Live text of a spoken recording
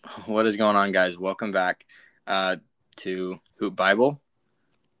What is going on, guys? Welcome back to Hoop Bible.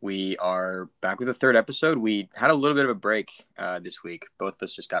 We are back with the third episode. We had a little bit of a break this week. Both of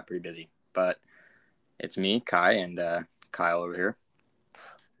us just got pretty busy. But it's me, Kai, and Kyle over here.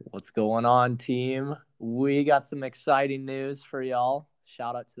 What's going on, team? We got some exciting news for y'all.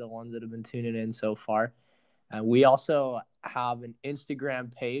 Shout out to the ones that have been tuning in so far. We also have an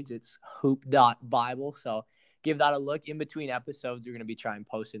Instagram page. It's hoop.bible. So give that a look. In between episodes, we're going to be trying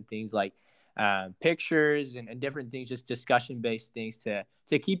posting things like pictures and different things, just discussion-based things to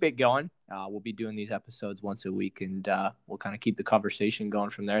keep it going. We'll be doing these episodes once a week, and we'll kind of keep the conversation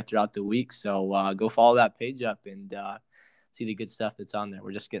going from there throughout the week. So go follow that page up and see the good stuff that's on there.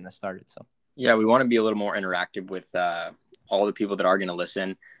 We're just getting it started. So yeah, we want to be a little more interactive with all the people that are going to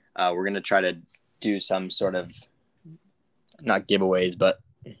listen. We're going to try to do some sort of, not giveaways, but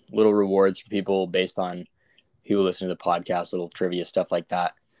little rewards for people based on who listen to the podcast, little trivia, stuff like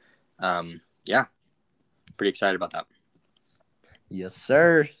that. Yeah, pretty excited about that. yes,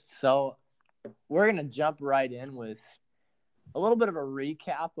 sir. So we're going to jump right in with a little bit of a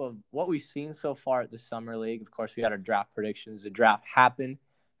recap of what we've seen so far at the Summer League. Of course, we had our draft predictions. The draft happened.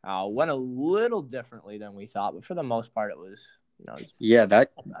 Went a little differently than we thought, but for the most part, it was, Yeah,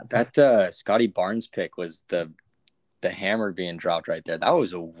 that Scotty Barnes pick was the hammer being dropped right there. That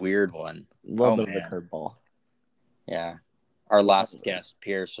was a weird one. A little bit of a curveball. Yeah. Our last guest,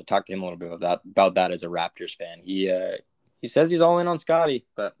 Pierce, I talked to him a little bit about that as a Raptors fan. He says he's all in on Scotty,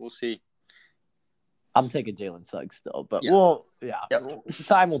 but we'll see. I'm taking Jalen Suggs still, but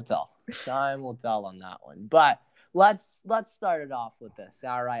time will tell. Time will tell on that one. But let's start it off with this.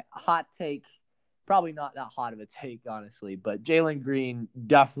 All right, hot take. Probably not that hot of a take, honestly, but Jalen Green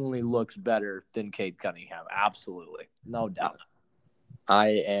definitely looks better than Cade Cunningham. Absolutely, no doubt. I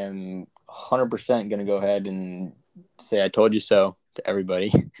am 100% going to go ahead and say I told you so to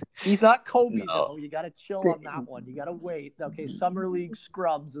everybody. He's not Kobe, though. You got to chill on that one. You got to wait. Okay, Summer League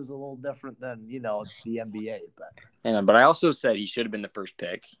scrubs is a little different than, the NBA. But I also said he should have been the first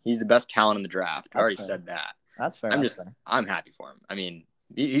pick. He's the best talent in the draft. I already said that. That's fair. I'm happy for him. I mean,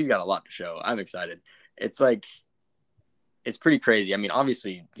 he's got a lot to show. I'm excited. It's like, it's pretty crazy. I mean,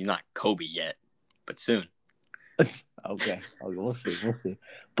 obviously, he's not Kobe yet, but soon. Okay, we'll see.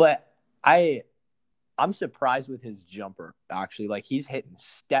 But I'm surprised with his jumper, actually. Like, he's hitting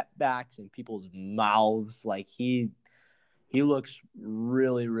step backs in people's mouths. Like, he looks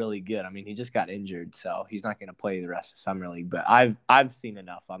really, really good. I mean, he just got injured, so he's not going to play the rest of Summer League. But I've seen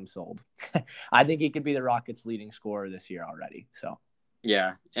enough. I'm sold. I think he could be the Rockets' leading scorer this year already. So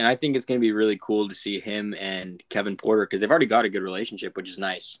yeah, and I think it's going to be really cool to see him and Kevin Porter because they've already got a good relationship, which is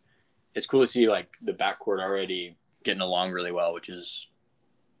nice. It's cool to see, like, the backcourt already getting along really well, which is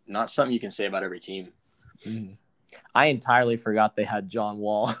not something you can say about every team. Mm-hmm. I entirely forgot they had John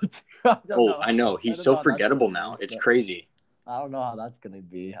Wall. I know. He's so forgettable now. It's crazy. I don't know how that's going to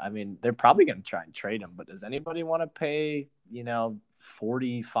be. I mean, they're probably going to try and trade him, but does anybody want to pay,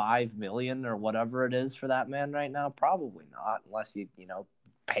 $45 million or whatever it is for that man right now? Probably not, unless you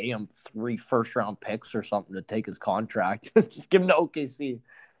pay him 3 first-round picks or something to take his contract. Just give him to OKC.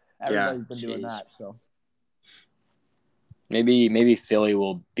 Everybody's been doing that, so. Maybe Philly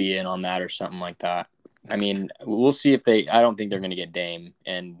will be in on that or something like that. I mean, we'll see if I don't think they're going to get Dame,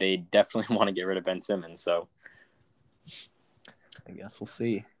 and they definitely want to get rid of Ben Simmons, so. I guess we'll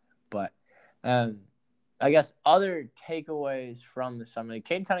see. But I guess other takeaways from the Summer League,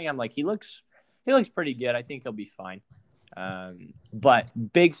 Cade Cunningham, like, he looks pretty good. I think he'll be fine. But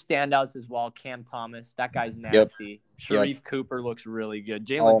big standouts as well. Cam Thomas, that guy's nasty. Sharif Cooper looks really good.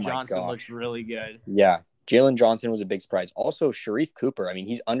 Jalen Johnson looks really good. Yeah, Jalen Johnson was a big surprise. Also, Sharif Cooper, I mean,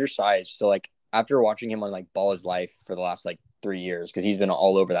 he's undersized. So, like, after watching him on, like, Ball Is Life for the last, like, 3 years, because he's been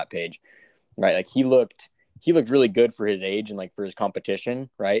all over that page, right? Like, he looked really good for his age and, like, for his competition,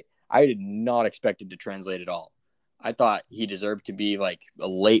 right? I did not expect it to translate at all. I thought he deserved to be, like, a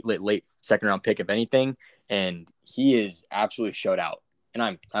late second-round pick, if anything, and he is absolutely showed out.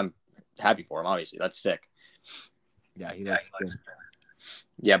 And I'm happy for him, obviously. That's sick. Yeah, he looks good.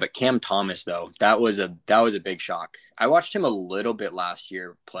 Yeah, but Cam Thomas, though, that was a big shock. I watched him a little bit last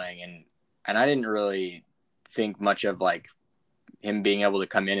year playing, and I didn't really think much of, like, him being able to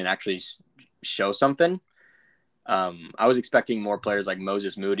come in and actually show something. I was expecting more players like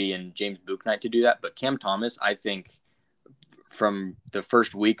Moses Moody and James Bouknight to do that, but Cam Thomas, I think from the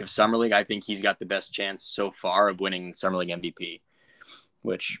first week of Summer League, I think he's got the best chance so far of winning Summer League MVP,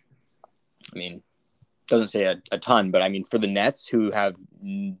 which, I mean, doesn't say a ton, but I mean, for the Nets who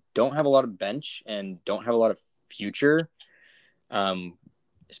don't have a lot of bench and don't have a lot of future,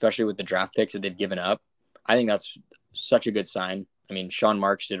 especially with the draft picks that they've given up, I think that's such a good sign. I mean, Sean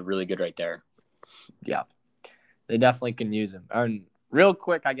Marks did really good right there. Yeah, they definitely can use him. And real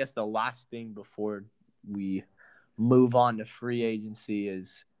quick, I guess the last thing before we move on to free agency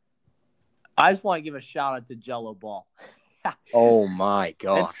is I just want to give a shout out to Jello Ball. Oh my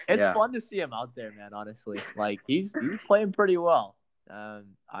god. It's fun to see him out there, man. Honestly, like he's playing pretty well.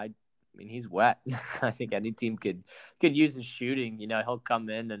 I mean, he's wet. I think any team could use his shooting. You know, he'll come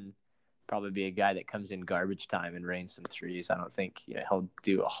in and probably be a guy that comes in garbage time and rains some threes. I don't think he'll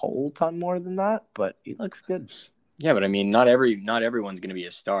do a whole ton more than that, but he looks good. Yeah, but I mean, not everyone's going to be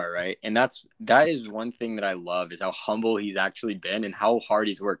a star, right? And that is one thing that I love is how humble he's actually been and how hard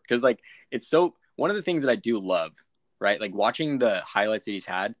he's worked. Because like it's so one of the things that I do love, right? Like watching the highlights that he's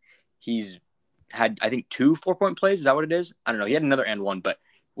had I think 2 4-point plays. Is that what it is? I don't know. He had another and one, but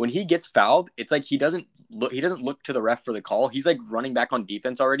when he gets fouled, it's like he doesn't look to the ref for the call. He's like running back on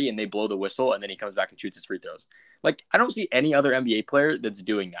defense already, and they blow the whistle, and then he comes back and shoots his free throws. Like I don't see any other NBA player that's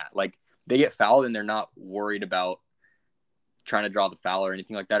doing that. Like they get fouled and they're not worried about trying to draw the foul or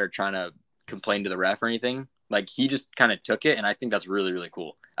anything like that, or trying to complain to the ref or anything. Like he just kind of took it, and I think that's really, really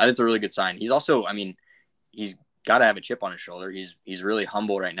cool. I think it's a really good sign. He's also, I mean, he's got to have a chip on his shoulder. He's really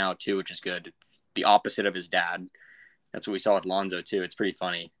humble right now too, which is good. The opposite of his dad. That's what we saw with Lonzo too. It's pretty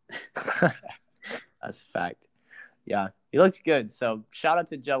funny. That's a fact. Yeah, he looks good. So shout out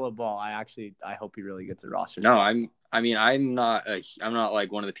to Jello Ball. I hope he really gets a roster. No, I'm not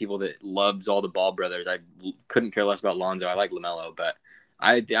like one of the people that loves all the Ball brothers. I couldn't care less about Lonzo. I like LaMelo, but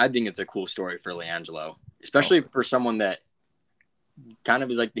I think it's a cool story for LiAngelo, especially for someone that kind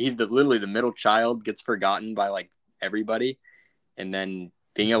of is like he's literally the middle child, gets forgotten by like everybody, and then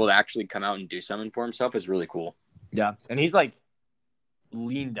being able to actually come out and do something for himself is really cool. Yeah, and he's like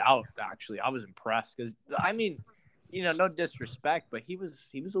leaned out. Actually, I was impressed because I mean, no disrespect, but he was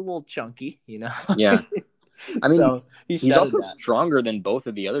a little chunky, Yeah, I mean, so he's also stronger than both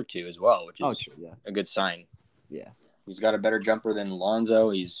of the other two as well, which is a good sign. Yeah, he's got a better jumper than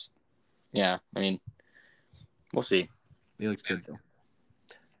Lonzo. I mean, we'll see. He looks good though.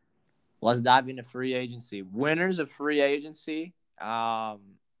 Let's dive into free agency. Winners of free agency. My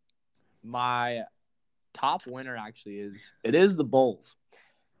top winner actually is the Bulls.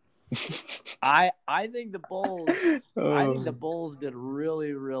 I think the Bulls did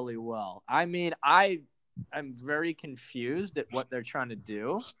really, really well. I mean, I'm very confused at what they're trying to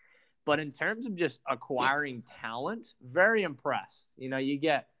do, but in terms of just acquiring talent, very impressed. You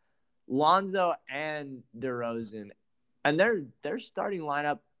get Lonzo and DeRozan, and their starting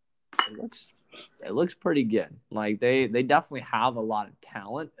lineup it looks pretty good. Like they definitely have a lot of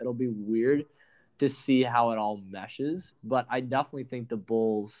talent. It'll be weird to see how it all meshes, but I definitely think the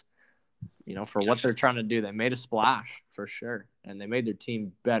Bulls, for what they're trying to do, they made a splash for sure, and they made their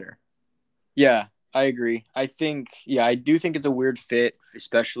team better. Yeah, I agree. I do think it's a weird fit,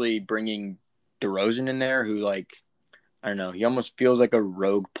 especially bringing DeRozan in there, who like, I don't know, he almost feels like a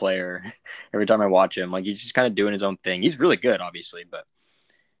rogue player every time I watch him. Like he's just kind of doing his own thing. He's really good, obviously, but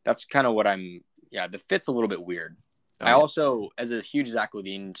that's kind of what the fit's a little bit weird. I also, as a huge Zach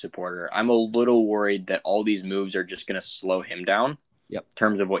LaVine supporter, I'm a little worried that all these moves are just going to slow him down in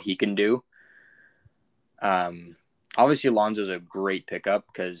terms of what he can do. Obviously, Lonzo's a great pickup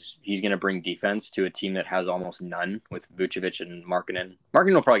because he's going to bring defense to a team that has almost none with Vucevic and Markkanen.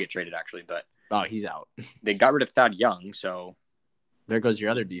 Markkanen will probably get traded, actually, but he's out. They got rid of Thad Young, so there goes your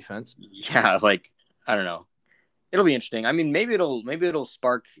other defense. Yeah, like I don't know. It'll be interesting. I mean, maybe it'll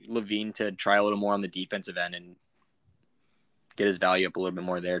spark LaVine to try a little more on the defensive end and get his value up a little bit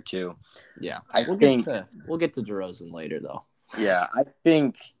more there too. Yeah, we'll get to DeRozan later though. Yeah, I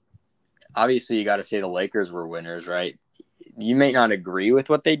think obviously you got to say the Lakers were winners, right? You may not agree with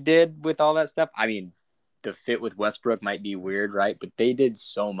what they did with all that stuff. I mean, the fit with Westbrook might be weird, right? But they did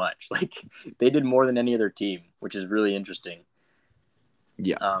so much. Like they did more than any other team, which is really interesting.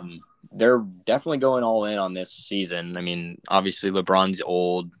 Yeah. They're definitely going all in on this season. I mean, obviously LeBron's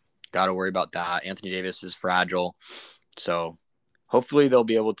old. Got to worry about that. Anthony Davis is fragile. So hopefully they'll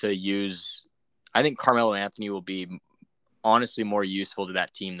be able to use – I think Carmelo Anthony will be honestly more useful to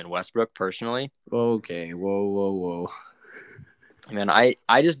that team than Westbrook personally. Okay. Whoa. I mean,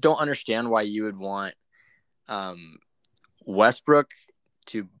 I just don't understand why you would want Westbrook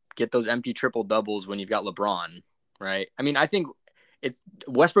to get those empty triple-doubles when you've got LeBron, right? I mean, I think –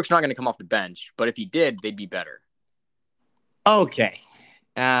 Westbrook's not going to come off the bench, but if he did, they'd be better. Okay.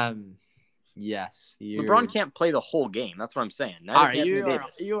 Yes. LeBron can't play the whole game. That's what I'm saying. All right,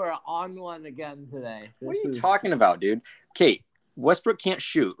 you are on one again today. What are you talking about, dude? Okay, Westbrook can't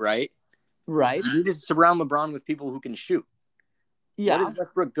shoot, right? Right. You need to surround LeBron with people who can shoot. Yeah. What is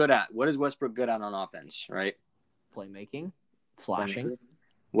Westbrook good at? What is Westbrook good at on offense, right? Playmaking. Flashing.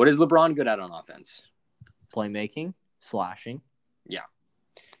 What is LeBron good at on offense? Playmaking. Slashing. Yeah.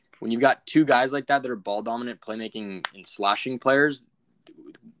 When you've got two guys like that are ball dominant, playmaking, and slashing players,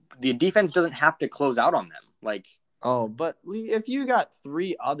 the defense doesn't have to close out on them. Like, oh, but if you got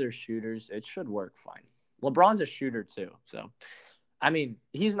 3 other shooters, it should work fine. LeBron's a shooter too, so I mean,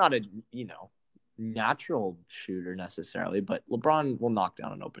 he's not a natural shooter necessarily, but LeBron will knock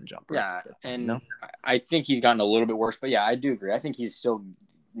down an open jumper. Yeah, and I think he's gotten a little bit worse, but yeah, I do agree. I think he's still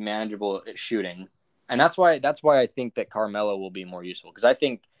manageable at shooting, and that's why I think that Carmelo will be more useful, because I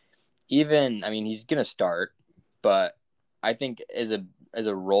think he's gonna start, but I think as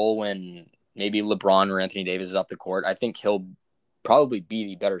a role when maybe LeBron or Anthony Davis is off the court, I think he'll probably be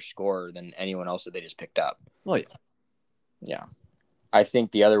the better scorer than anyone else that they just picked up. Oh yeah, yeah. I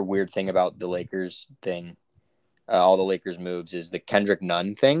think the other weird thing about the Lakers thing, all the Lakers moves, is the Kendrick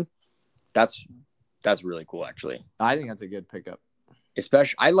Nunn thing. That's really cool, actually. I think that's a good pickup.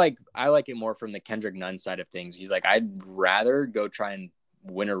 Especially, I like it more from the Kendrick Nunn side of things. He's like, I'd rather go try and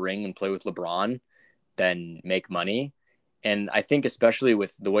win a ring and play with LeBron than make money. And I think especially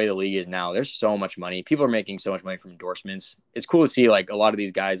with the way the league is now, there's so much money. People are making so much money from endorsements. It's cool to see like a lot of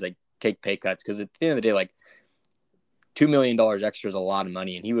these guys like take pay cuts, because at the end of the day, like $2 million extra is a lot of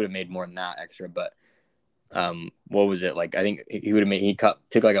money, and he would have made more than that extra. But what was it like? I think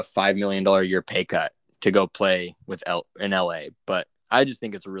took like a $5 million a year pay cut to go play with in LA. But I just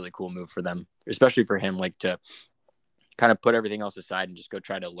think it's a really cool move for them, especially for him, like to kind of put everything else aside and just go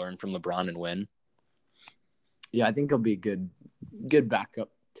try to learn from LeBron and win. Yeah, I think he'll be good backup.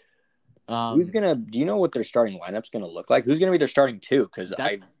 Do you know what their starting lineup's gonna look like? Who's gonna be their starting two? Because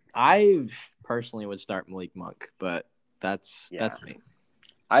I personally would start Malik Monk, but that's me.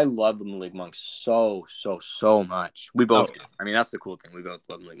 I love Malik Monk so much. We both do. I mean, that's the cool thing. We both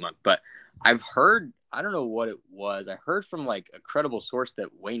love Malik Monk. But I've heard, I don't know what it was. I heard from like a credible source that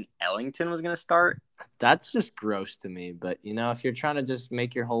Wayne Ellington was going to start. That's just gross to me. But, if you're trying to just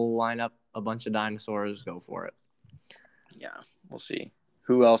make your whole lineup a bunch of dinosaurs, go for it. Yeah, we'll see.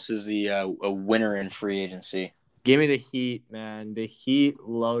 Who else is a winner in free agency? Give me the Heat, man. The Heat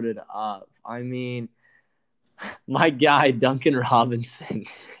loaded up. I mean, my guy, Duncan Robinson,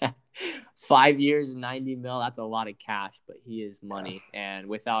 5 years and $90 million. That's a lot of cash, but he is money. And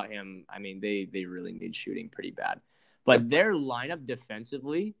without him, I mean, they really need shooting pretty bad. But their lineup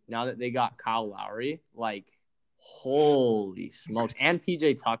defensively, now that they got Kyle Lowry, like, holy smokes. And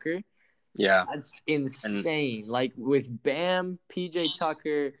PJ Tucker. Yeah. That's insane. Like, with Bam, PJ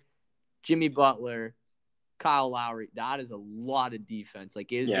Tucker, Jimmy Butler, Kyle Lowry, that is a lot of defense.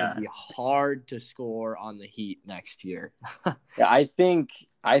 Like, it is going to be hard to score on the Heat next year. Yeah, I think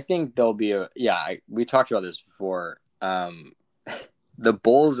there'll be we talked about this before. The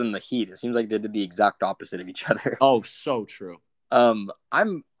Bulls and the Heat, it seems like they did the exact opposite of each other. Oh, so true. I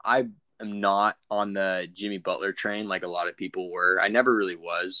am not on the Jimmy Butler train like a lot of people were. I never really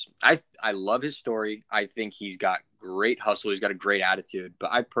was. I love his story. I think he's got great hustle. He's got a great attitude.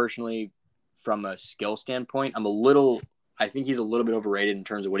 But I personally, from a skill standpoint, I think he's a little bit overrated in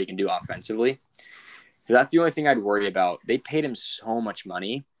terms of what he can do offensively. So that's the only thing I'd worry about. They paid him so much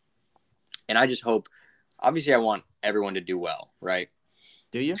money, and I just hope, obviously I want everyone to do well, right?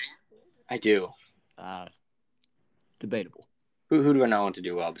 Do you? I do. Debatable. Who do I not want to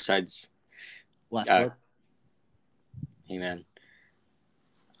do well besides Westbrook? Hey, man.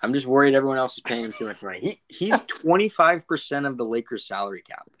 I'm just worried everyone else is paying him too much money. He's 25% of the Lakers salary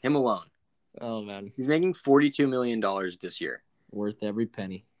cap, him alone. Oh, man. He's making $42 million this year. Worth every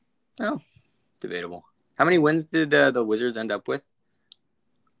penny. Oh, debatable. How many wins did the Wizards end up with?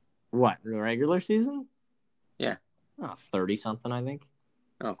 What, the regular season? Yeah. 30-something, I think.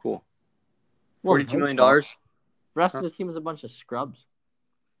 Oh, cool. $42 million? The rest of the team is a bunch of scrubs.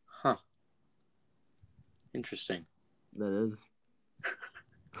 Huh. Interesting. That is.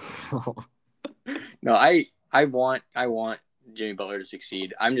 No, I want Jimmy Butler to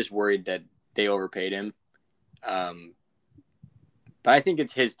succeed. I'm just worried that they overpaid him. But I think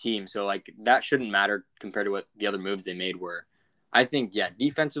it's his team, so like that shouldn't matter compared to what the other moves they made were. I think,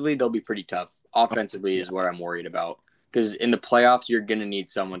 defensively they'll be pretty tough. Offensively is what I'm worried about, because in the playoffs you're gonna need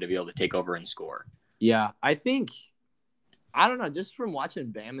someone to be able to take over and score. Yeah, I don't know, just from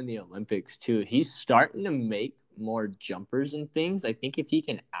watching Bam in the Olympics too, he's starting to make more jumpers and things. I think if he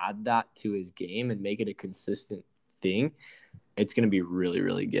can add that to his game and make it a consistent thing, it's going to be really,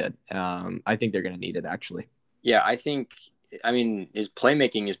 really good. I think they're going to need it, actually. Yeah, his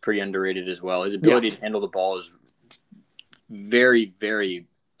playmaking is pretty underrated as well. His ability to handle the ball is very, very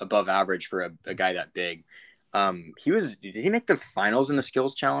above average for a guy that big. Did he make the finals in the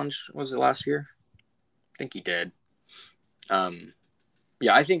skills challenge? Was it last year? I think he did.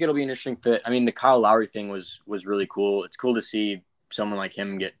 Yeah, I think it'll be an interesting fit. I mean, the Kyle Lowry thing was really cool. It's cool to see someone like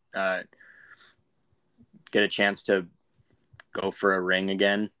him get a chance to go for a ring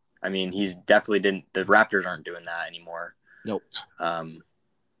again. I mean, he's definitely didn't. The Raptors aren't doing that anymore. Nope.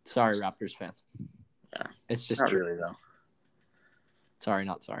 Sorry, Raptors fans. Yeah, it's just not true. really though. Sorry,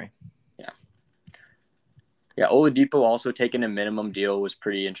 not sorry. Yeah, Oladipo also taking a minimum deal was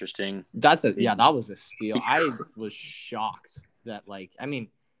pretty interesting. That was a steal. I was shocked that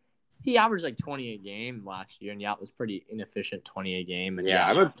he averaged like 20 a game last year, and it was pretty inefficient 20 a game. And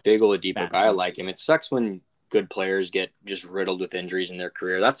I'm a big Oladipo guy. I like him. It sucks when good players get just riddled with injuries in their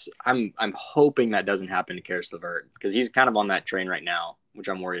career. I'm hoping that doesn't happen to Karis LeVert because he's kind of on that train right now, which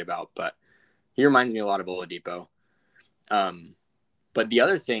I'm worried about. But he reminds me a lot of Oladipo. But the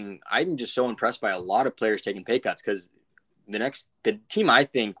other thing, I'm just so impressed by a lot of players taking pay cuts because the team I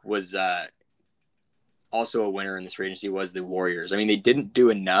think was also a winner in this free agency was the Warriors. I mean, they didn't do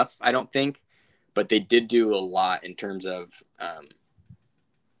enough, I don't think, but they did do a lot in terms of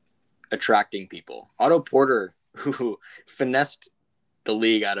attracting people. Otto Porter, who finessed the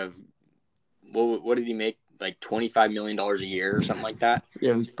league out of what did he make? Like $25 million a year or something like that.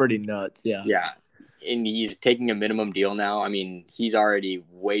 Yeah, it was pretty nuts. Yeah. Yeah. And he's taking a minimum deal now. I mean, he's already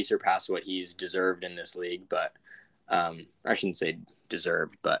way surpassed what he's deserved in this league, but I shouldn't say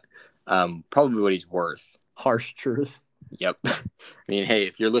deserved, but probably what he's worth. Harsh truth. Yep. I mean, hey,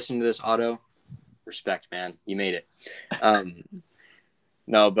 if you're listening to this, Otto, respect, man. You made it.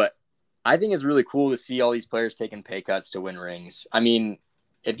 No, but I think it's really cool to see all these players taking pay cuts to win rings. I mean,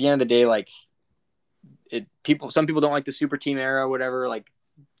 at the end of the day, like some people don't like the super team era or whatever, like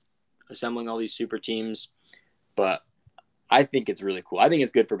assembling all these super teams, but I think it's really cool. I think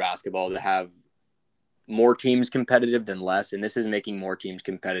it's good for basketball to have more teams competitive than less, and this is making more teams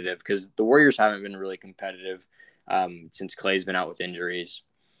competitive because the Warriors haven't been really competitive since Clay's been out with injuries.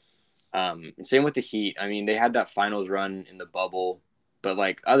 And same with the Heat. I mean, they had that finals run in the bubble, but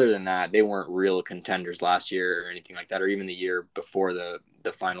like other than that, they weren't real contenders last year or anything like that, or even the year before the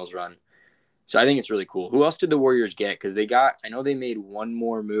finals run. So I think it's really cool. Who else did the Warriors get? Because I know they made one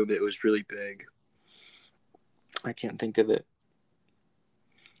more move that was really big. I can't think of it.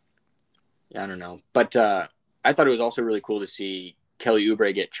 Yeah, I don't know. But I thought it was also really cool to see Kelly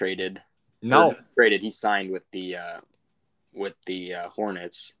Oubre get traded. No. Traded. He signed with the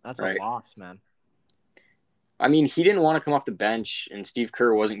Hornets. That's right? A loss, man. I mean, he didn't want to come off the bench, and Steve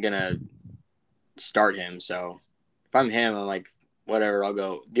Kerr wasn't going to start him. So if I'm him, I'm like, whatever, I'll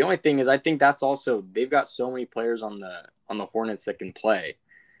go. The only thing is I think that's also they've got so many players on the Hornets that can play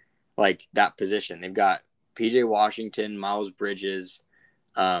like that position. They've got PJ Washington, Miles Bridges,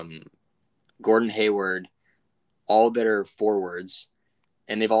 Gordon Hayward, all that are forwards.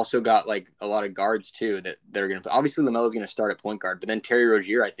 And they've also got like a lot of guards too that they're going to – obviously LaMelo's going to start at point guard, but then Terry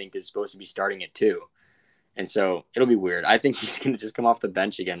Rozier I think is supposed to be starting it too. And so it'll be weird. I think he's going to just come off the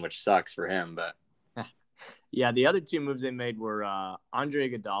bench again, which sucks for him. But yeah, the other two moves they made were Andre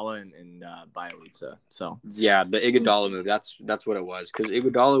Iguodala and Bielitsa. So yeah, the Iguodala move. That's what it was because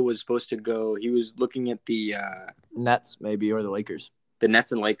Iguodala was supposed to go. He was looking at the Nets maybe or the Lakers. The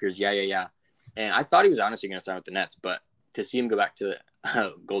Nets and Lakers. Yeah. And I thought he was honestly going to sign with the Nets, but to see him go back to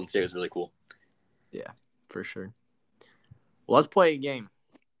Golden State was really cool. Yeah, for sure. Well, let's play a game.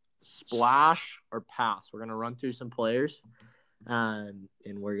 Splash or pass. We're gonna run through some players, and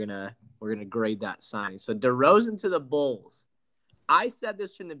we're gonna grade that signing. So DeRozan to the Bulls. I said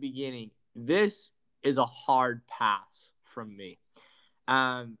this from the beginning. This is a hard pass from me.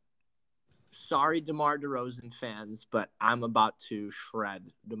 Sorry, DeMar DeRozan fans, but I'm about to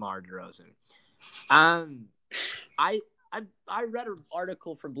shred DeMar DeRozan. I read an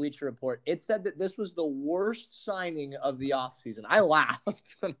article from Bleacher Report. It said that this was the worst signing of the offseason. I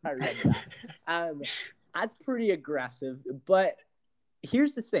laughed when I read that. That's pretty aggressive. But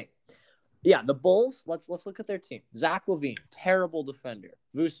here's the thing. Yeah, the Bulls, let's look at their team. Zach LaVine, terrible defender.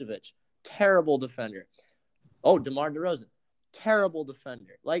 Vucevic, terrible defender. Oh, DeMar DeRozan, terrible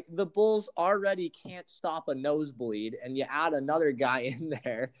defender. Like, the Bulls already can't stop a nosebleed, and you add another guy in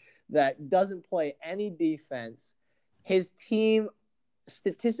there that doesn't play any defense. His team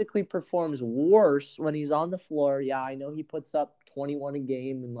statistically performs worse when he's on the floor. Yeah, I know he puts up 21 a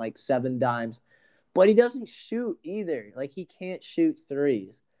game and like 7 dimes, but he doesn't shoot either. Like, he can't shoot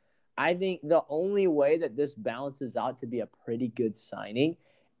threes. I think the only way that this balances out to be a pretty good signing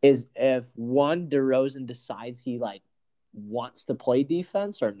is if one, DeRozan decides he like wants to play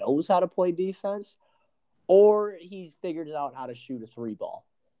defense or knows how to play defense, or he figures out how to shoot a 3 ball.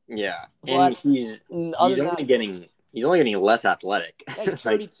 Yeah, and he's only getting less athletic. He's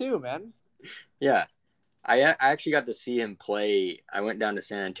 32, man. Yeah, I actually got to see him play. I went down to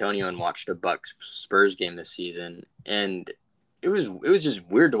San Antonio and watched a Bucks Spurs game this season, and it was just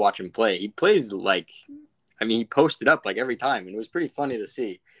weird to watch him play. He plays like, I mean, he posted up like every time, and it was pretty funny to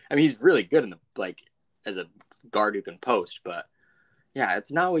see. I mean, he's really good in the like as a guard who can post, but yeah,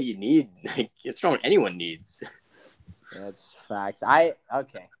 it's not what you need. Like, it's not what anyone needs. That's facts.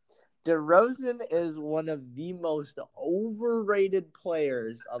 Okay. DeRozan is one of the most overrated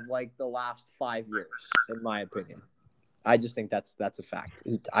players of like the last 5 years, in my opinion. I just think that's a fact.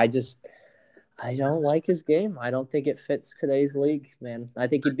 I don't like his game. I don't think it fits today's league, man. I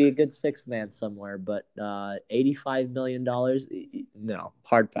think he'd be a good sixth man somewhere, but $85 million, no,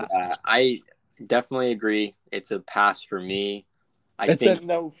 hard pass. I definitely agree. It's a pass for me. It's a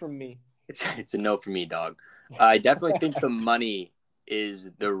no from me. It's a no for me, dog. I definitely think the money is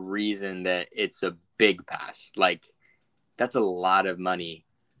the reason that it's a big pass. Like, that's a lot of money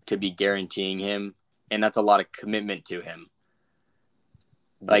to be guaranteeing him, and that's a lot of commitment to him.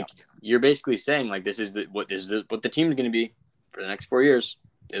 Like, you're basically saying, like, this is what the team's going to be for the next 4 years.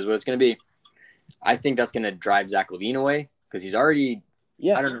 This is what it's going to be. I think that's going to drive Zach LaVine away because he's already,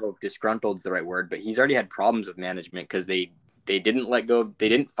 I don't know if disgruntled is the right word, but he's already had problems with management because they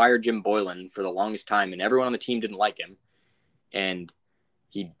didn't fire Jim Boylan for the longest time, and everyone on the team didn't like him. And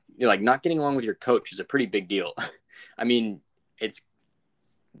like, not getting along with your coach is a pretty big deal. I mean, it's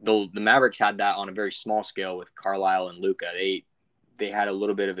the Mavericks had that on a very small scale with Carlisle and Luka. They had a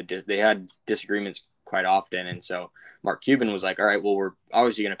little bit of they had disagreements quite often, and so Mark Cuban was like, all right, well, we're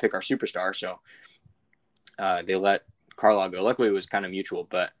obviously going to pick our superstar, so they let Carlisle go. Luckily, it was kind of mutual,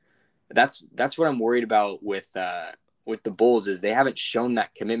 but that's what I'm worried about with the Bulls is they haven't shown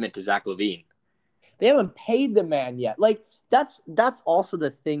that commitment to Zach LaVine. They haven't paid the man yet. Like, that's also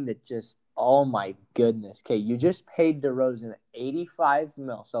the thing that just, oh my goodness. Okay, you just paid DeRozan $85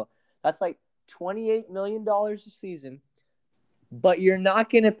 million. So that's like $28 million a season. But you're not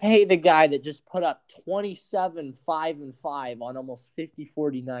going to pay the guy that just put up 27, 5, and 5 on almost 50,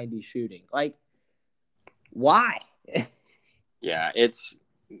 40, 90 shooting. Like, why? Yeah,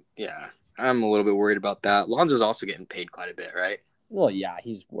 I'm a little bit worried about that. Lonzo's also getting paid quite a bit, right? Well, yeah,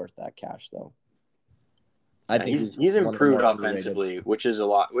 he's worth that cash, though. I think he's improved offensively, which is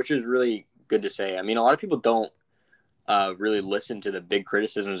really good to say. I mean, a lot of people don't really listen to the big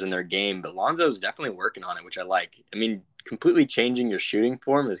criticisms in their game, but Lonzo's definitely working on it, which I like. I mean, completely changing your shooting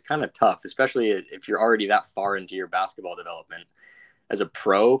form is kind of tough, especially if you're already that far into your basketball development. As a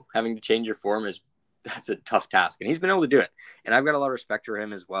pro, having to change your form that's a tough task, and he's been able to do it. And I've got a lot of respect for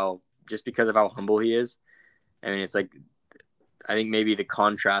him as well, just because of how humble he is. I mean, it's like, I think maybe the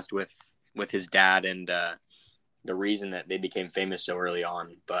contrast with his dad and the reason that they became famous so early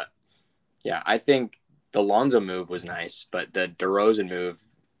on. But yeah, I think the Lonzo move was nice, but the DeRozan move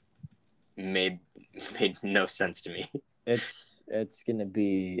made no sense to me. It's gonna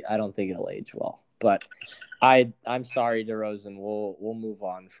be, I don't think it'll age well. But I'm sorry, DeRozan. We'll move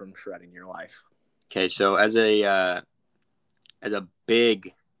on from shredding your life. Okay, so as a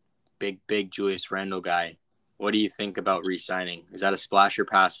big Julius Randle guy, what do you think about re-signing? Is that a splash or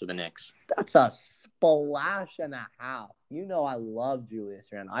pass for the Knicks? That's a splash and a half. You know I love Julius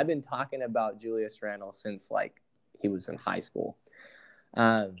Randle. I've been talking about Julius Randle since like he was in high school.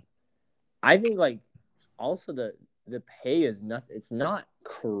 I think like also the pay is nothing. It's not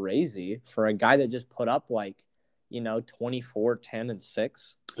crazy for a guy that just put up like 24, 10, and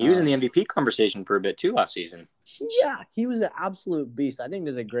 6. He was in the MVP conversation for a bit too last season. Yeah, he was an absolute beast. I think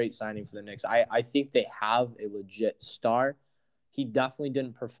this is a great signing for the Knicks. I think they have a legit star. He definitely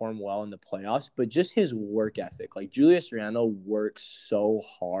didn't perform well in the playoffs, but just his work ethic. Like, Julius Randle works so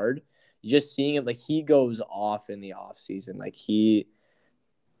hard. Just seeing it, like, he goes off in the offseason. Like, he's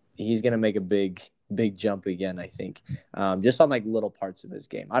going to make a big jump again, I think, just on, like, little parts of his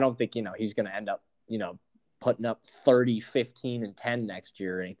game. I don't think, he's going to end up, putting up 30, 15, and 10 next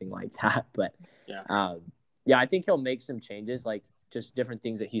year or anything like that. But, yeah, I think he'll make some changes, like just different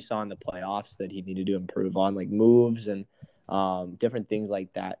things that he saw in the playoffs that he needed to improve on, like moves and different things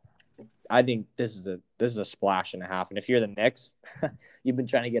like that. I think this is a splash and a half. And if you're the Knicks, you've been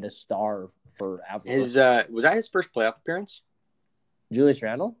trying to get a star forever. Was that his first playoff appearance? Julius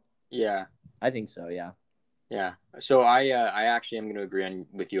Randle? Yeah, I think so. Yeah. Yeah. So I actually am going to agree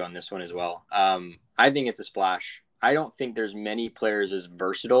with you on this one as well. I think it's a splash. I don't think there's many players as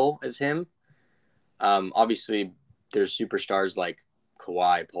versatile as him. Obviously, there's superstars like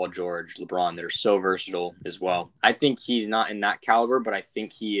Kawhi, Paul George, LeBron that are so versatile as well. I think he's not in that caliber, but I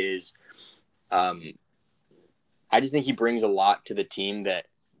think he is. I just think he brings a lot to the team that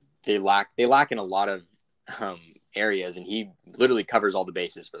they lack. They lack in a lot of areas, and he literally covers all the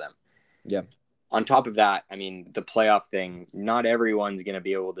bases for them. Yeah. on top of that, I mean, the playoff thing, not everyone's going to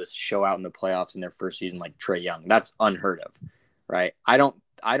be able to show out in the playoffs in their first season like Trae Young. That's unheard of, right? I don't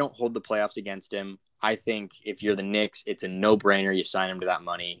hold the playoffs against him. I think if you're the Knicks, it's a no-brainer. You sign him to that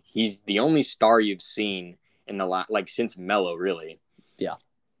money. He's the only star you've seen in the like since Melo, really. Yeah.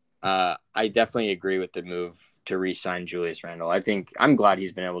 I definitely agree with the move to re-sign Julius Randle. I think I'm glad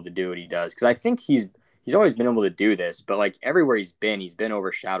he's been able to do what he does because I think he's always been able to do this, but like everywhere he's been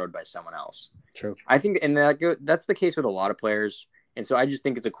overshadowed by someone else. True. I think, and that's the case with a lot of players, and so I just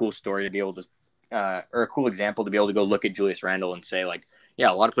think it's a cool story to be able to, or a cool example to be able to go look at Julius Randle and say like, yeah,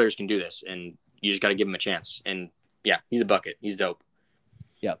 a lot of players can do this, and you just got to give him a chance. And yeah, he's a bucket. He's dope.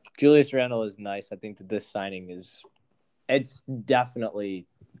 Yeah, Julius Randle is nice. I think that this signing it's definitely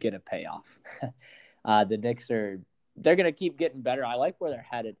gonna pay off. The Knicks they're gonna keep getting better. I like where they're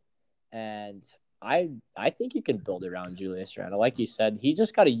headed, and I think you can build around Julius Randle. Like you said, he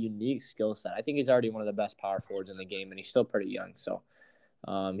just got a unique skill set. I think he's already one of the best power forwards in the game, and he's still pretty young. So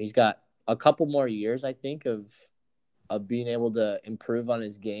he's got a couple more years, I think, of being able to improve on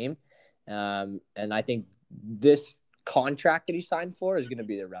his game. And I think this contract that he signed for is going to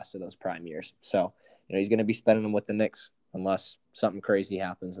be the rest of those prime years. So, he's going to be spending them with the Knicks unless something crazy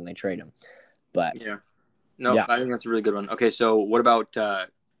happens and they trade him. But yeah, no, yeah. I think that's a really good one. Okay, so what about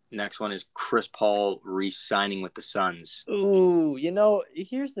next one is Chris Paul re-signing with the Suns? Ooh,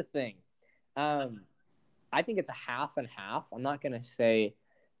 here's the thing. I think it's a half and half. I'm not going to say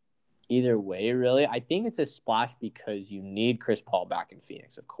either way, really. I think it's a splash because you need Chris Paul back in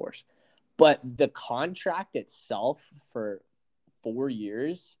Phoenix, of course. But the contract itself for 4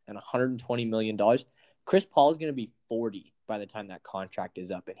 years and $120 million, Chris Paul is going to be 40 by the time that contract is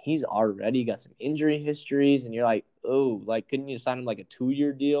up. And he's already got some injury histories. And you're like, oh, like, couldn't you sign him like a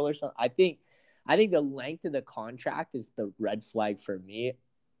 2-year deal or something? I think the length of the contract is the red flag for me.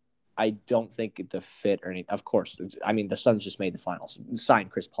 I don't think the fit or anything. Of course, I mean, the Suns just made the finals,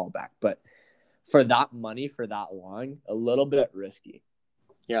 signed Chris Paul back. But for that money, for that long, a little bit risky.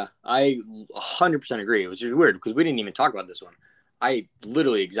 Yeah, I 100% agree, which is weird because we didn't even talk about this one. I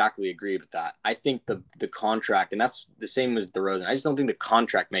literally exactly agreed with that. I think the contract, and that's the same as DeRozan. I just don't think the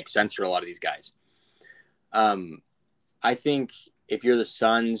contract makes sense for a lot of these guys. I think if you're the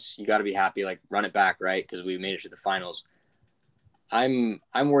Suns, you got to be happy, like run it back, right? Because we made it to the finals. I'm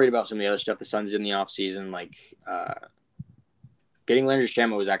worried about some of the other stuff the Suns did in the offseason, like getting Landry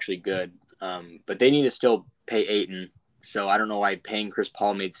Shamet was actually good, but they need to still pay Ayton. So I don't know why paying Chris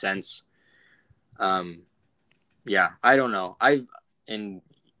Paul made sense. Yeah, I don't know. I'm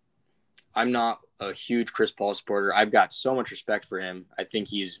not a huge Chris Paul supporter. I've got so much respect for him. I think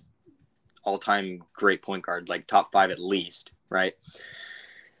he's all-time great point guard, like top 5 at least, right?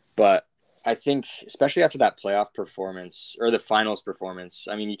 But I think, especially after that playoff performance or the finals performance,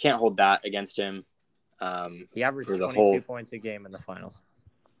 I mean, you can't hold that against him. He averaged 22 points a game in the finals.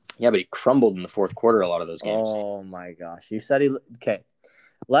 Yeah, but he crumbled in the fourth quarter a lot of those games. Oh my gosh! You said he. Okay,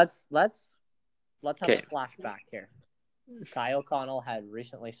 let's have a flashback here. Kyle O'Connell had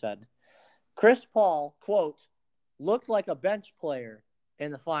recently said, Chris Paul, quote, looked like a bench player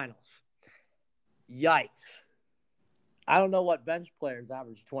in the finals. Yikes. I don't know what bench players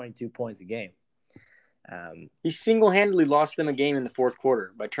average 22 points a game. He single-handedly lost them a game in the fourth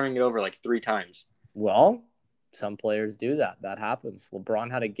quarter by turning it over like 3 times. Well, some players do that. That happens.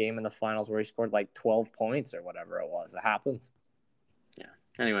 LeBron had a game in the finals where he scored like 12 points or whatever it was. It happens. Yeah.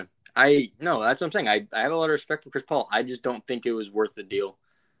 Anyway, that's what I'm saying. I have a lot of respect for Chris Paul. I just don't think it was worth the deal.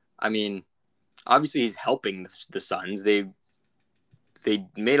 I mean, obviously he's helping the Suns. They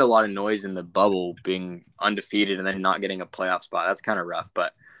made a lot of noise in the bubble being undefeated and then not getting a playoff spot. That's kind of rough,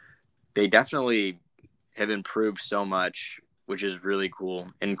 but they definitely have improved so much, which is really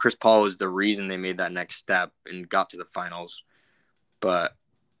cool. And Chris Paul was the reason they made that next step and got to the finals. But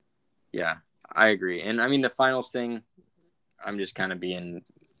yeah, I agree. And I mean, the finals thing, I'm just kind of being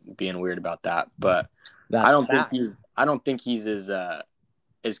weird about that, but I don't think he's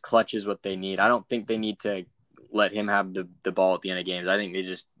as clutch as what they need. I don't think they need to let him have the ball at the end of games. I think they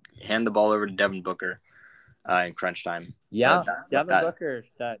just hand the ball over to Devin Booker in crunch time. Yeah, Devin Booker,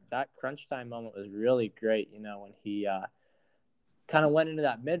 that crunch time moment was really great. When he kind of went into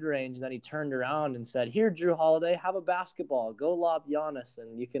that mid-range, and then he turned around and said, here, Drew Holiday, have a basketball. Go lob Giannis,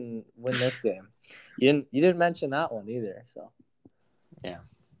 and you can win this game. You didn't mention that one either. So yeah.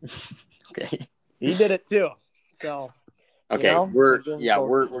 Okay. He did it too. So okay, we're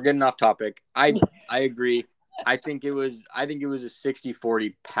getting off topic. I agree. I think it was a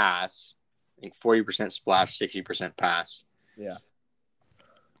 60-40 pass. I think 40% splash, 60% pass. Yeah.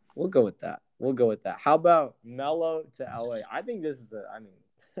 We'll go with that. How about Melo to LA? I think this is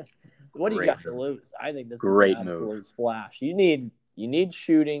What do you Great got to move. lose? I think this is an Great move. absolute splash. You need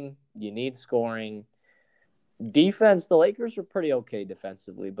shooting, you need scoring. Defense, the Lakers were pretty okay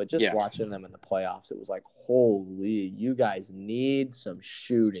defensively, but just Yeah. watching them in the playoffs, it was like, holy, you guys need some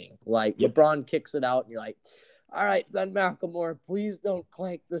shooting. Like, Yep. LeBron kicks it out, and you're like, all right, Ben McLemore, please don't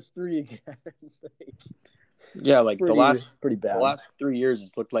clank this three again. Yeah, like pretty bad. The last 3 years,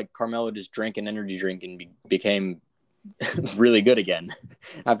 it's looked like Carmelo just drank an energy drink and became really good again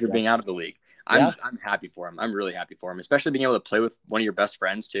after being out of the league. I'm happy for him. I'm really happy for him, especially being able to play with one of your best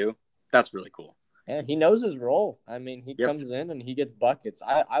friends too. That's really cool. Yeah, he knows his role. I mean, he comes in and he gets buckets.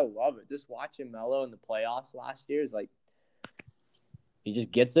 I love it. Just watching Melo in the playoffs last year is like he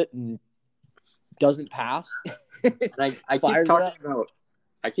just gets it and doesn't pass. And I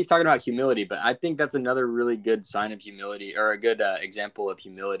keep talking about humility, but I think that's another really good sign of humility, or a good example of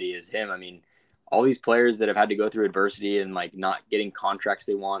humility is him. I mean, all these players that have had to go through adversity and like not getting contracts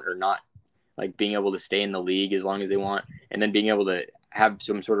they want, or not like being able to stay in the league as long as they want, and then being able to have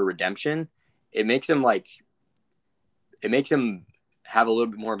some sort of redemption. It makes him have a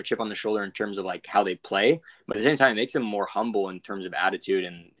little bit more of a chip on the shoulder in terms of like how they play, but at the same time, it makes them more humble in terms of attitude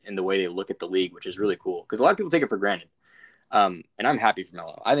and the way they look at the league, which is really cool because a lot of people take it for granted. And I'm happy for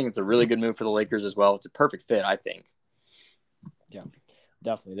Melo. I think it's a really good move for the Lakers as well. It's a perfect fit, I think. Yeah,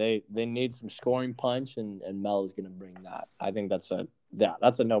 definitely. They need some scoring punch, and Melo's going to bring that. I think that's a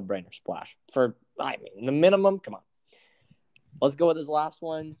no-brainer splash. The minimum, come on. Let's go with this last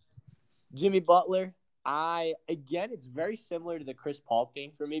one. Jimmy Butler. It's very similar to the Chris Paul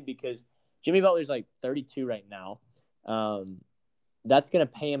thing for me because Jimmy Butler's like 32 right now. That's going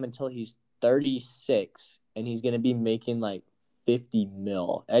to pay him until he's 36, and he's going to be making like 50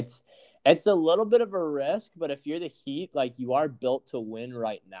 mil. It's a little bit of a risk, but if you're the Heat, like you are built to win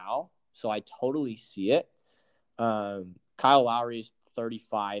right now. So I totally see it. Kyle Lowry's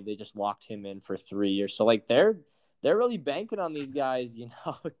 35. They just locked him in for 3 years. So like they're really banking on these guys,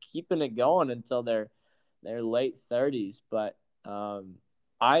 keeping it going until their late 30s. But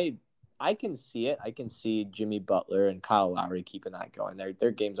I can see it. I can see Jimmy Butler and Kyle Lowry keeping that going.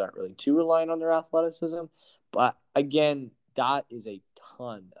 Their games aren't really too reliant on their athleticism. But again, that is a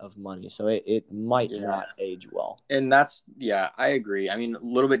ton of money. So it might not age well. And I agree. I mean, a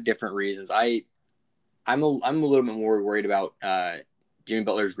little bit different reasons. I'm a little bit more worried about Jimmy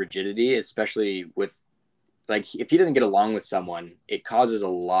Butler's rigidity, especially with like if he doesn't get along with someone, it causes a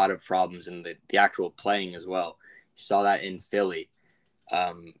lot of problems in the actual playing as well. You saw that in Philly.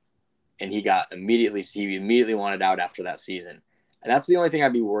 And he immediately wanted out after that season. And that's the only thing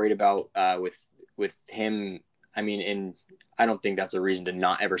I'd be worried about with him. I mean, and I don't think that's a reason to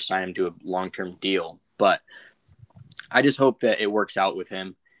not ever sign him to a long-term deal, but I just hope that it works out with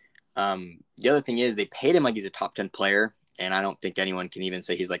him. The other thing is they paid him like he's a top 10 player, and I don't think anyone can even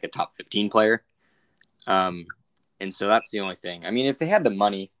say he's like a top 15 player. And so that's the only thing. I mean, if they had the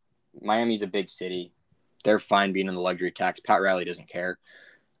money, Miami's a big city. They're fine being in the luxury tax. Pat Riley doesn't care.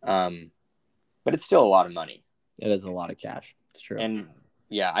 But it's still a lot of money. It is a lot of cash. It's true. And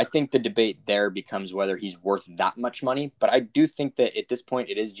yeah, I think the debate there becomes whether he's worth that much money. But I do think that at this point,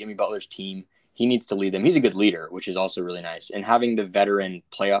 it is Jimmy Butler's team. He needs to lead them. He's a good leader, which is also really nice. And having the veteran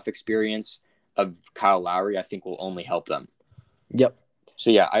playoff experience of Kyle Lowry, I think will only help them. Yep. So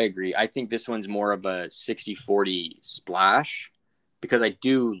yeah, I agree. I think this one's more of a 60-40 splash because I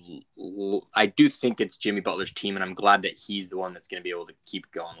do think it's Jimmy Butler's team, and I'm glad that he's the one that's going to be able to keep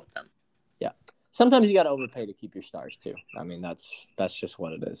going with them. Yeah. Sometimes you got to overpay to keep your stars too. I mean, that's just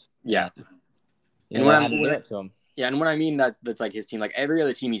what it is. Yeah. And when I do it to him. Yeah, and when I mean that's like his team, like every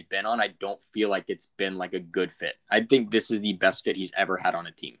other team he's been on, I don't feel like it's been like a good fit. I think this is the best fit he's ever had on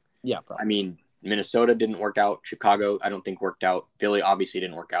a team. Yeah, probably. I mean, Minnesota didn't work out. Chicago, I don't think worked out. Philly obviously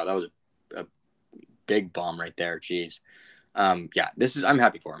didn't work out. That was a big bomb right there. Jeez. Yeah, I'm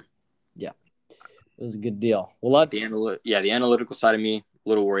happy for him. Yeah, it was a good deal. Well, the analytical side of me, a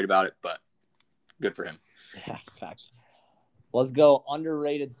little worried about it, but good for him. Yeah, facts. Let's go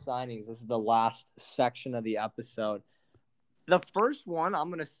underrated signings. This is the last section of the episode. The first one I'm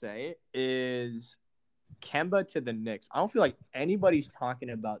going to say is Kemba to the Knicks. I don't feel like anybody's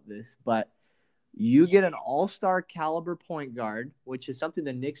talking about this, but you get an all-star caliber point guard, which is something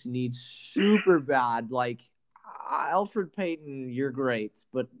the Knicks need super bad. Like, Elfrid Payton, you're great,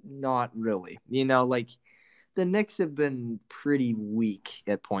 but not really. The Knicks have been pretty weak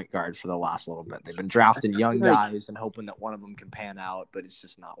at point guard for the last little bit. They've been drafting young guys and hoping that one of them can pan out, but it's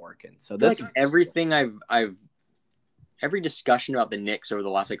just not working. So everything every discussion about the Knicks over the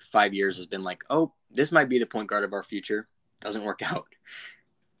last 5 years has been like, oh, this might be the point guard of our future. Doesn't work out.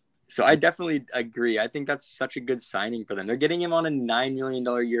 So I definitely agree. I think that's such a good signing for them. They're getting him on a $9 million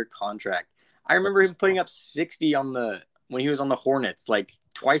a year contract. I remember him putting up 60 on the when he was on the Hornets, like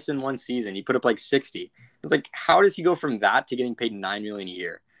twice in one season. He put up like 60. It's like, how does he go from that to getting paid $9 million a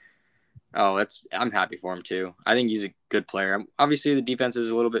year? Oh, I'm happy for him too. I think he's a good player. Obviously, the defense is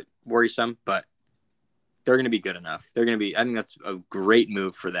a little bit worrisome, but they're going to be good enough. They're going to be. I think that's a great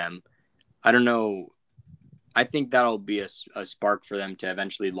move for them. I don't know. I think that'll be a spark for them to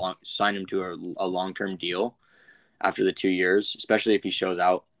eventually sign him to a long-term deal after the 2 years, especially if he shows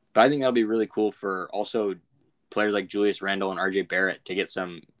out. But I think that'll be really cool for also players like Julius Randle and RJ Barrett to get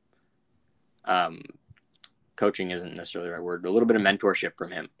some coaching isn't necessarily the right word, but a little bit of mentorship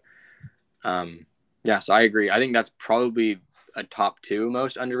from him. Yeah, so I agree. I think that's probably a top 2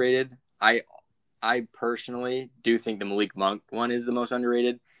 most underrated. I personally do think the Malik Monk one is the most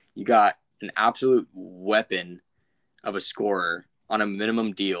underrated. You got an absolute weapon of a scorer on a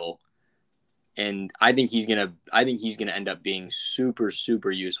minimum deal, and I think he's gonna end up being super, super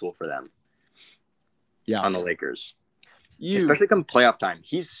useful for them. Yeah, on the Lakers, especially come playoff time.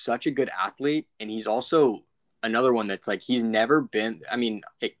 He's such a good athlete, and he's also another one that's like he's never been. I mean,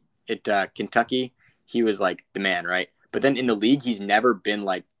 at Kentucky, he was like the man, right? But then in the league, he's never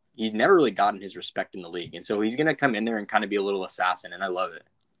really gotten his respect in the league. And so he's going to come in there and kind of be a little assassin, and I love it.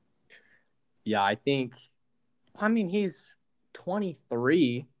 Yeah, he's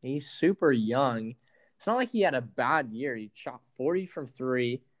 23. He's super young. It's not like he had a bad year. He shot 40 from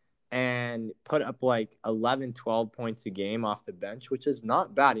 3 and put up like 11, 12 points a game off the bench, which is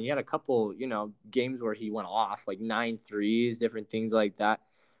not bad. And he had a couple, games where he went off, like 9 threes, different things like that.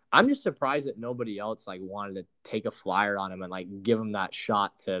 I'm just surprised that nobody else like wanted to take a flyer on him and like give him that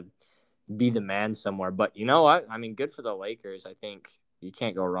shot to be the man somewhere. But you know what? I mean, good for the Lakers. I think you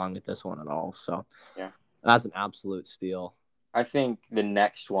can't go wrong with this one at all. So yeah, that's an absolute steal. I think the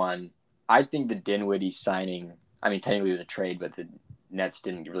next one, I think the Dinwiddie signing, I mean, technically it was a trade, but the Nets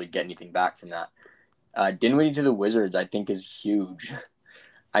didn't really get anything back from that. Dinwiddie to the Wizards, I think, is huge.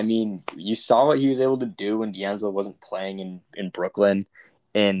 I mean, you saw what he was able to do when D'Angelo wasn't playing in Brooklyn.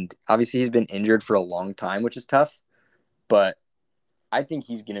 And obviously he's been injured for a long time, which is tough. But I think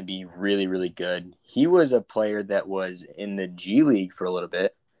he's going to be really, really good. He was a player that was in the G League for a little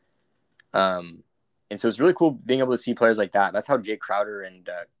bit. And so it's really cool being able to see players like that. That's how Jay Crowder and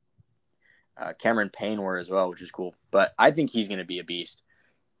Cameron Payne were as well, which is cool. But I think he's going to be a beast.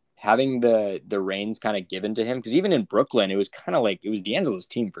 Having the reins kind of given to him, because even in Brooklyn, it was kind of like it was D'Angelo's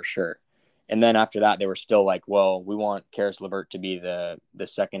team for sure. And then after that, they were still like, well, we want Karis LeVert to be the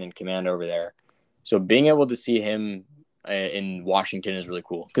second in command over there. So being able to see him in Washington is really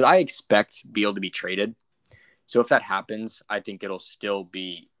cool because I expect Beal to be traded. So if that happens, I think it'll still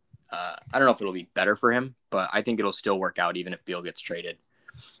be I don't know if it'll be better for him, but I think it'll still work out even if Beal gets traded.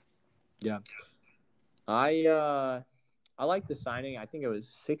 Yeah. I like the signing. I think it was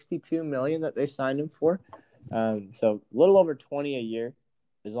 $62 million that they signed him for. So a little over 20 a year.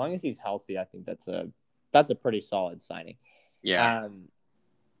 As long as he's healthy, I think that's a pretty solid signing. Yeah.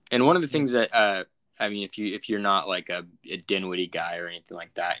 And one of the things that I mean, if you're not like a Dinwiddie guy or anything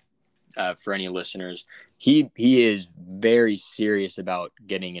like that, for any listeners, he is very serious about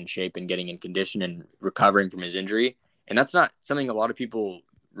getting in shape and getting in condition and recovering from his injury. And that's not something a lot of people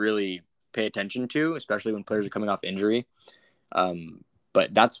really pay attention to, especially when players are coming off injury.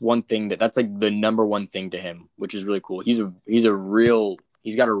 But that's one thing that's like the number one thing to him, which is really cool. He's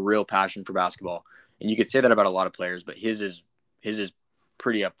got a real passion for basketball, and you could say that about a lot of players, but his is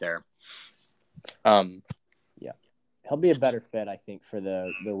pretty up there. Yeah, he'll be a better fit, I think, for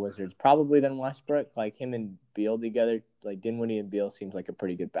the Wizards probably than Westbrook. Like him and Beal together, like Dinwiddie and Beal seems like a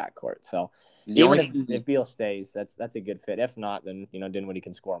pretty good backcourt. So if Beal stays, that's a good fit. If not, then Dinwiddie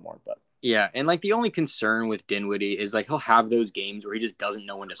can score more. But yeah, and like the only concern with Dinwiddie is like he'll have those games where he just doesn't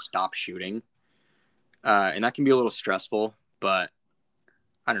know when to stop shooting, and that can be a little stressful. But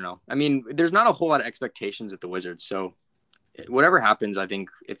I don't know. I mean, there's not a whole lot of expectations with the Wizards, so whatever happens, I think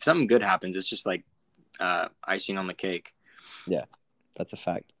if something good happens, it's just like icing on the cake. Yeah, that's a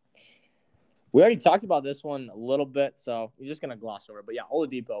fact. We already talked about this one a little bit, so we're just gonna gloss over it. But yeah,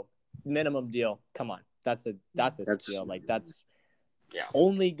 Oladipo, minimum deal. Come on, that's a steal. Like that's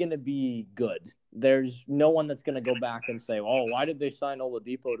only gonna be good. There's no one that's gonna go back and say, "Oh, why did they sign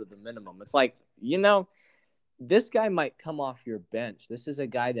Oladipo to the minimum?" It's like this guy might come off your bench. This is a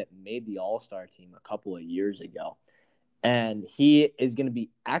guy that made the All-Star team a couple of years ago. And he is going to be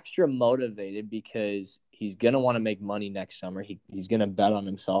extra motivated because he's going to want to make money next summer. He's going to bet on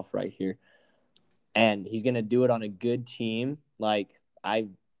himself right here. And he's going to do it on a good team. Like, I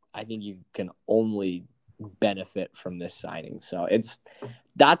think you can only benefit from this signing. So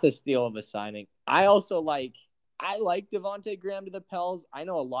that's a steal of a signing. I like Devontae Graham to the Pels. I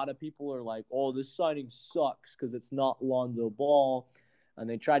know a lot of people are like, oh, this signing sucks because it's not Lonzo Ball. And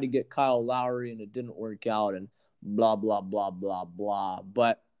they tried to get Kyle Lowry and it didn't work out and blah, blah, blah, blah, blah.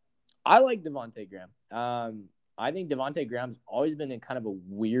 But I like Devontae Graham. I think Devontae Graham's always been in kind of a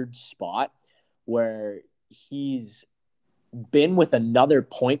weird spot where he's been with another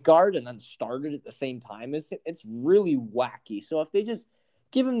point guard and then started at the same time. It's really wacky. So if they just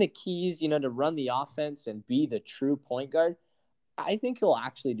give him the keys, to run the offense and be the true point guard, I think he'll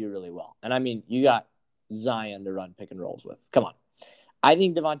actually do really well. And I mean, you got Zion to run pick and rolls with. Come on. I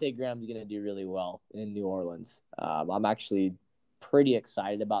think Devontae Graham's going to do really well in New Orleans. I'm actually pretty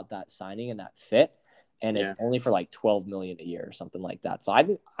excited about that signing and that fit. And it's only for like $12 million a year or something like that. So I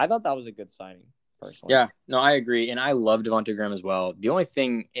thought that was a good signing, personally. Yeah, no, I agree. And I love Devontae Graham as well. The only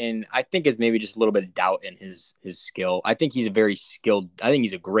thing I think is maybe just a little bit of doubt in his skill. I think he's a very skilled. I think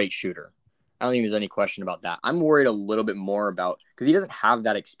he's a great shooter. I don't think there's any question about that. I'm worried a little bit more about because he doesn't have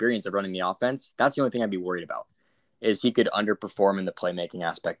that experience of running the offense. That's the only thing I'd be worried about is he could underperform in the playmaking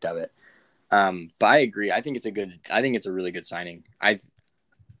aspect of it. But I agree. I think it's a really good signing.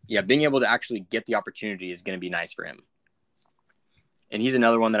 Being able to actually get the opportunity is going to be nice for him. And he's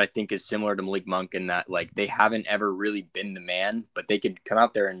another one that I think is similar to Malik Monk in that like they haven't ever really been the man, but they could come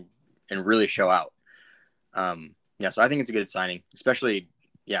out there and really show out. So I think it's a good signing, especially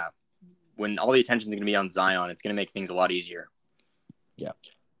when all the attention is going to be on Zion. It's going to make things a lot easier. Yeah.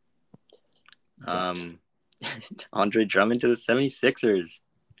 Andre Drummond to the 76ers.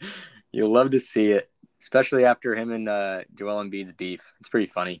 You'll love to see it, especially after him and Joel Embiid's beef. It's pretty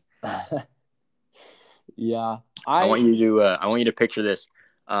funny. Yeah. I want you to picture this.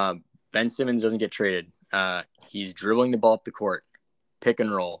 Ben Simmons doesn't get traded. He's dribbling the ball up the court. Pick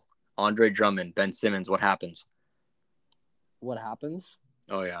and roll. Andre Drummond, Ben Simmons, what happens? What happens?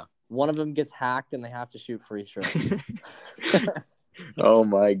 Oh, yeah. One of them gets hacked and they have to shoot free throws. Oh,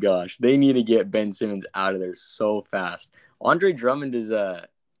 my gosh. They need to get Ben Simmons out of there so fast. Andre Drummond is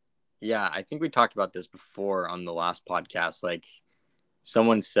I think we talked about this before on the last podcast. Like,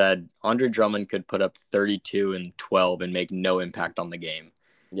 someone said Andre Drummond could put up 32 and 12 and make no impact on the game.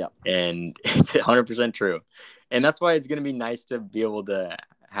 Yeah. And it's 100% true. And that's why it's going to be nice to be able to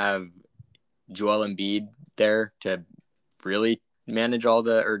have Joel Embiid there to really manage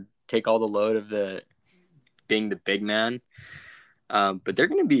take all the load of being the big man. But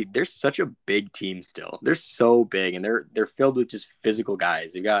they're such a big team still. They're so big and they're filled with just physical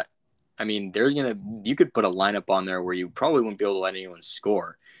guys. You could put a lineup on there where you probably wouldn't be able to let anyone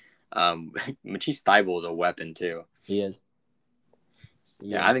score. Matisse Thybulle is a weapon too. He is.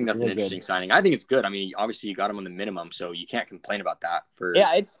 Yeah, I think that's really an interesting signing. I think it's good. I mean, obviously you got him on the minimum, so you can't complain about that.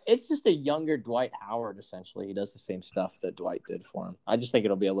 It's just a younger Dwight Howard essentially. He does the same stuff that Dwight did for him. I just think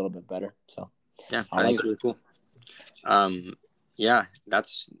it'll be a little bit better. So yeah, I think it's really cool.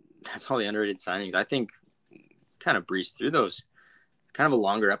 That's all the underrated signings. I think kind of breezed through those. Kind of a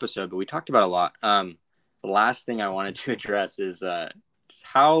longer episode, but we talked about a lot. The last thing I wanted to address is just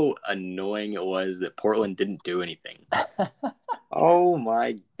how annoying it was that Portland didn't do anything. Oh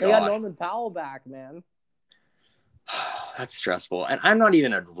my god! They got Norman Powell back, man. That's stressful, and I'm not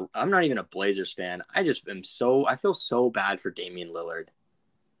even a Blazers fan. I feel so bad for Damian Lillard.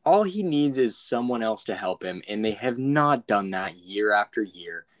 All he needs is someone else to help him, and they have not done that year after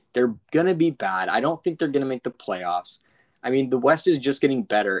year. They're gonna be bad. I don't think they're gonna make the playoffs. I mean, the West is just getting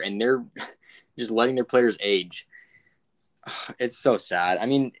better, and they're just letting their players age. It's so sad. I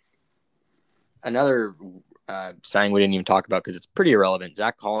mean, another signing we didn't even talk about because it's pretty irrelevant.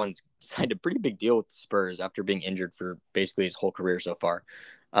 Zach Collins signed a pretty big deal with the Spurs after being injured for basically his whole career so far.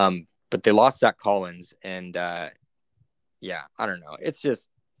 But they lost Zach Collins, and I don't know. It's just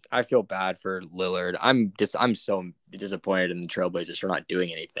I feel bad for Lillard. I'm so disappointed in the Trailblazers for not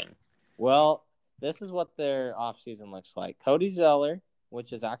doing anything. Well, this is what their offseason looks like. Cody Zeller,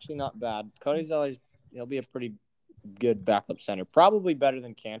 which is actually not bad. Cody Zeller, he'll be a pretty good backup center. Probably better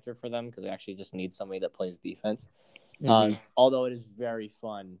than Cantor for them because they actually just need somebody that plays defense. Mm-hmm. Although it is very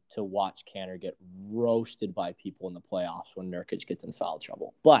fun to watch Cantor get roasted by people in the playoffs when Nurkic gets in foul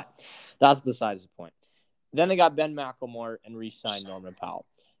trouble. But that's besides the point. Then they got Ben McLemore and re-signed Norman Powell.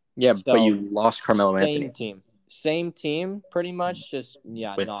 Yeah, so, but you lost Carmelo Anthony. Same team, pretty much. Just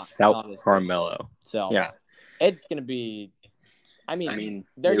without Carmelo. So yeah, it's gonna be. I mean,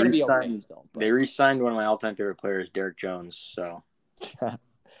 they're gonna be okay still. But... They re-signed one of my all-time favorite players, Derek Jones. So,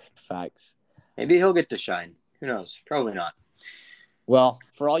 facts. Maybe he'll get to shine. Who knows? Probably not. Well,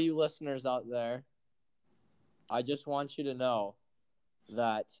 for all you listeners out there, I just want you to know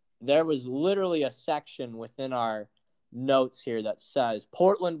that there was literally a section within our notes here that says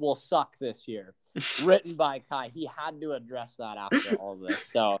Portland will suck this year, written by Kai. He had to address that after all this.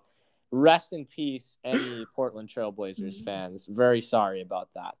 So rest in peace, any Portland Trailblazers fans. Very sorry about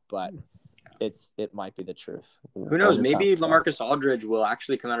that, but it might be the truth. Who knows? Maybe LaMarcus Aldridge will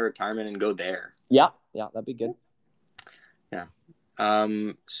actually come out of retirement and go there. Yeah, that'd be good. Yeah.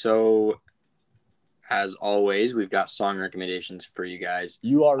 So as always, we've got song recommendations for you guys.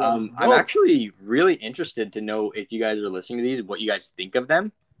 You are I'm actually really interested to know if you guys are listening to these, what you guys think of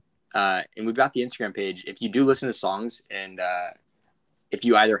them. And we've got the Instagram page. If you do listen to songs and if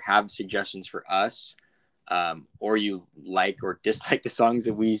you either have suggestions for us or you like or dislike the songs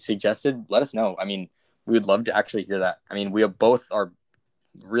that we suggested, let us know. I mean, we would love to actually hear that. I mean, we both are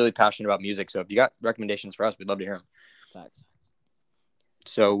really passionate about music. So if you got recommendations for us, we'd love to hear them. Thanks.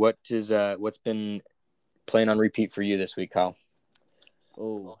 So what's been playing on repeat for you this week, Kyle?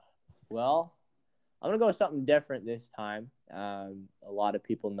 Oh, well, I'm going to go with something different this time. A lot of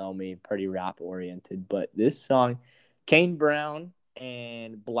people know me pretty rap-oriented, but this song, Kane Brown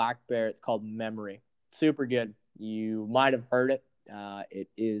and Black Bear, it's called Memory. Super good. You might have heard it. It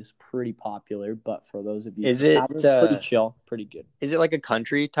is pretty popular, but for those of you it's pretty chill, pretty good. Is it like a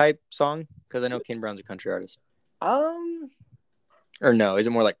country type song? Because I know Kane Brown's a country artist. Or no, is it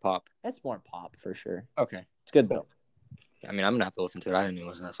more like pop? It's more pop for sure. Okay. It's good though. I mean, I'm gonna have to listen to it. I haven't even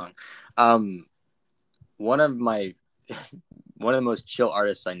listened to that song. One of the most chill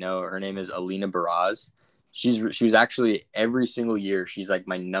artists I know, her name is Alina Baraz. She was actually every single year, she's like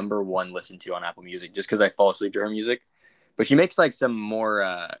my number one listen to on Apple Music just because I fall asleep to her music. But she makes like some more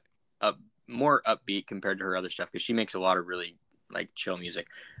upbeat compared to her other stuff because she makes a lot of really like chill music.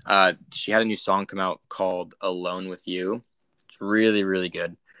 She had a new song come out called Alone with You. It's really, really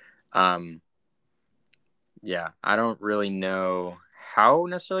good. Yeah, I don't really know how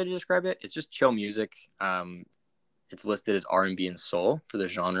necessarily to describe it. It's just chill music. It's listed as R&B and soul for the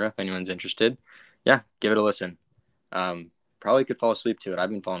genre if anyone's interested. Yeah, give it a listen. Probably could fall asleep to it. I've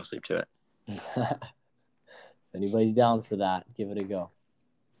been falling asleep to it. If anybody's down for that, give it a go.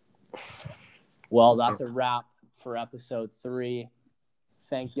 Well, that's a wrap for episode 3.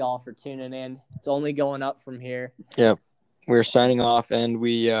 Thank y'all for tuning in. It's only going up from here. Yep. We're signing off, and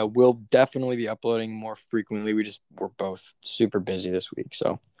we will definitely be uploading more frequently. We're both super busy this week,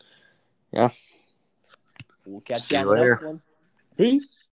 so yeah. We'll catch you on the next one. Peace.